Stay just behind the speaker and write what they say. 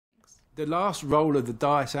The last roll of the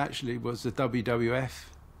dice actually was the WWF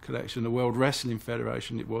collection, the World Wrestling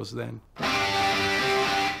Federation it was then.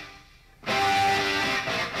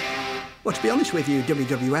 Well, to be honest with you,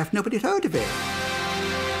 WWF, nobody had heard of it.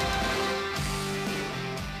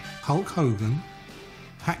 Hulk Hogan,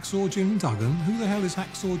 Hacksaw Jim Duggan. Who the hell is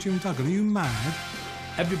Hacksaw Jim Duggan? Are you mad?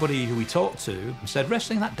 Everybody who we talked to said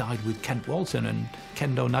wrestling that died with Kent Walton and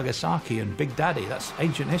Kendo Nagasaki and Big Daddy. That's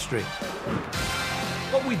ancient history.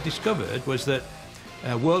 What we discovered was that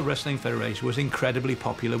World Wrestling Federation was incredibly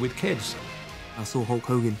popular with kids. I saw Hulk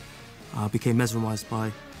Hogan, became mesmerised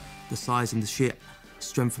by the size and the sheer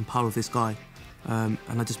strength and power of this guy, and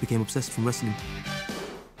I just became obsessed from wrestling.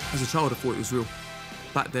 As a child, I thought it was real.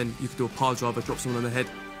 Back then, you could do a pile driver, drop someone on the head,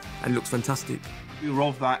 and it looks fantastic. We were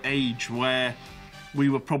of that age where we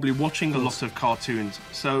were probably watching a lot of cartoons,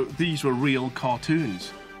 so these were real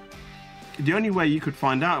cartoons. The only way you could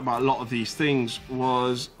find out about a lot of these things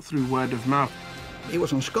was through word of mouth. It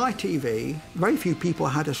was on Sky TV. Very few people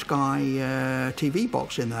had a Sky TV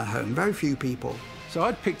box in their home, very few people. So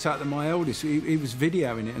I'd picked up that my eldest, he was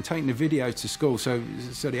videoing it and taking the video to school so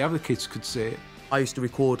the other kids could see it. I used to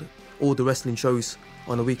record all the wrestling shows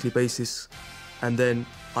on a weekly basis, and then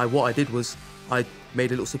what I did was I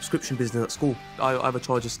made a little subscription business at school. I either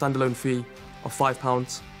charged a standalone fee of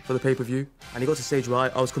 £5 for the pay-per-view, and it got to a stage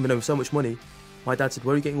where I was coming home with so much money. My dad said,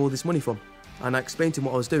 "Where are you getting all this money from?" And I explained to him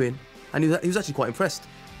what I was doing, and he was actually quite impressed.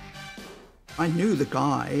 I knew the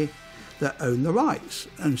guy that owned the rights,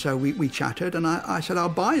 and so we chatted, and I said, "I'll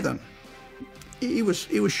buy them." He was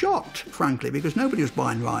shocked, frankly, because nobody was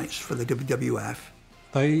buying rights for the WWF.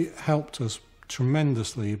 They helped us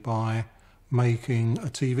tremendously by making a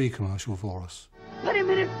TV commercial for us. Put him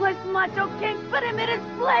in his place, Macho King! Put him in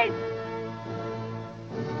his place!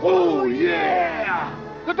 Oh, yeah!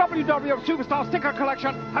 The WWF Superstar Sticker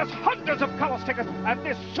Collection has hundreds of colour stickers, and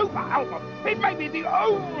this super album, it may be the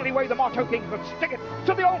only way the Macho King could stick it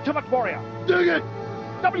to the Ultimate Warrior. Dig it!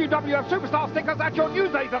 WWF Superstar Stickers at your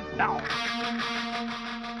newsagent now.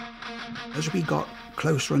 As we got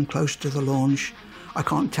closer and closer to the launch, I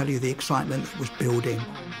can't tell you the excitement that was building.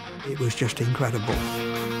 It was just incredible.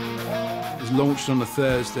 It was launched on a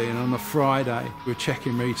Thursday, and on a Friday we were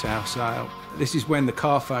checking retail sale. This is when the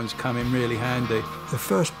car phones come in really handy. The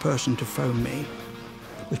first person to phone me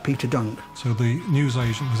was Peter Dunk. So the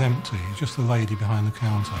newsagent was empty, just the lady behind the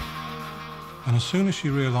counter. And as soon as she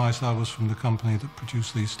realised I was from the company that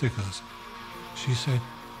produced these stickers, she said,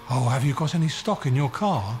 "Oh, have you got any stock in your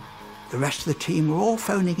car?" The rest of the team were all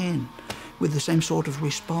phoning in with the same sort of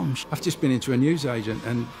response. I've just been into a newsagent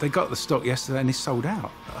and they got the stock yesterday and it's sold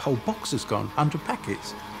out. A whole box has gone, 100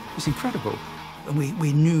 packets. It's incredible. And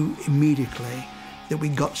we knew immediately that we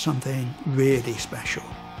got something really special,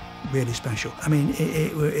 really special. I mean,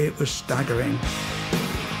 it was staggering.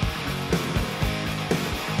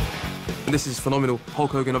 This is phenomenal. Hulk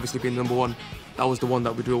Hogan obviously being number one, that was the one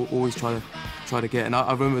that we'd always try to get, and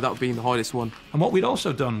I remember that being the hardest one. And what we'd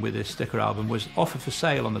also done with this sticker album was offer for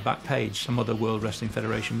sale on the back page some other World Wrestling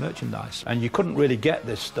Federation merchandise. And you couldn't really get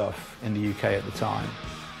this stuff in the UK at the time.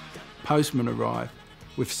 Postman arrived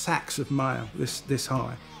with sacks of mail, this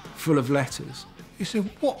high, full of letters. He said,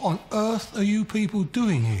 "What on earth are you people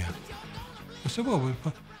doing here?" I said, "Well,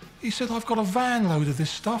 he said, "I've got a van load of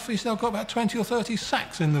this stuff." He said, "I've got about 20 or 30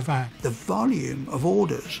 sacks in the van." The volume of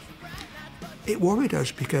orders, it worried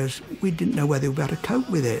us because we didn't know whether we were able to cope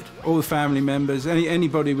with it. All the family members,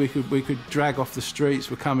 anybody we could drag off the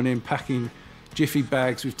streets were coming in packing jiffy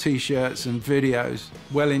bags with T-shirts and videos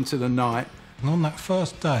well into the night. And on that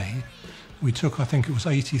first day, we took, I think it was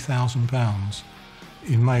 £80,000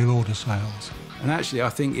 in mail order sales. And actually, I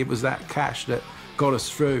think it was that cash that got us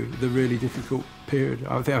through the really difficult period.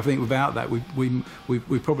 I think without that,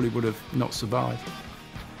 we probably would have not survived.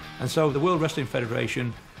 And so the World Wrestling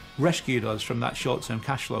Federation rescued us from that short-term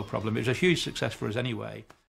cash flow problem. It was a huge success for us anyway.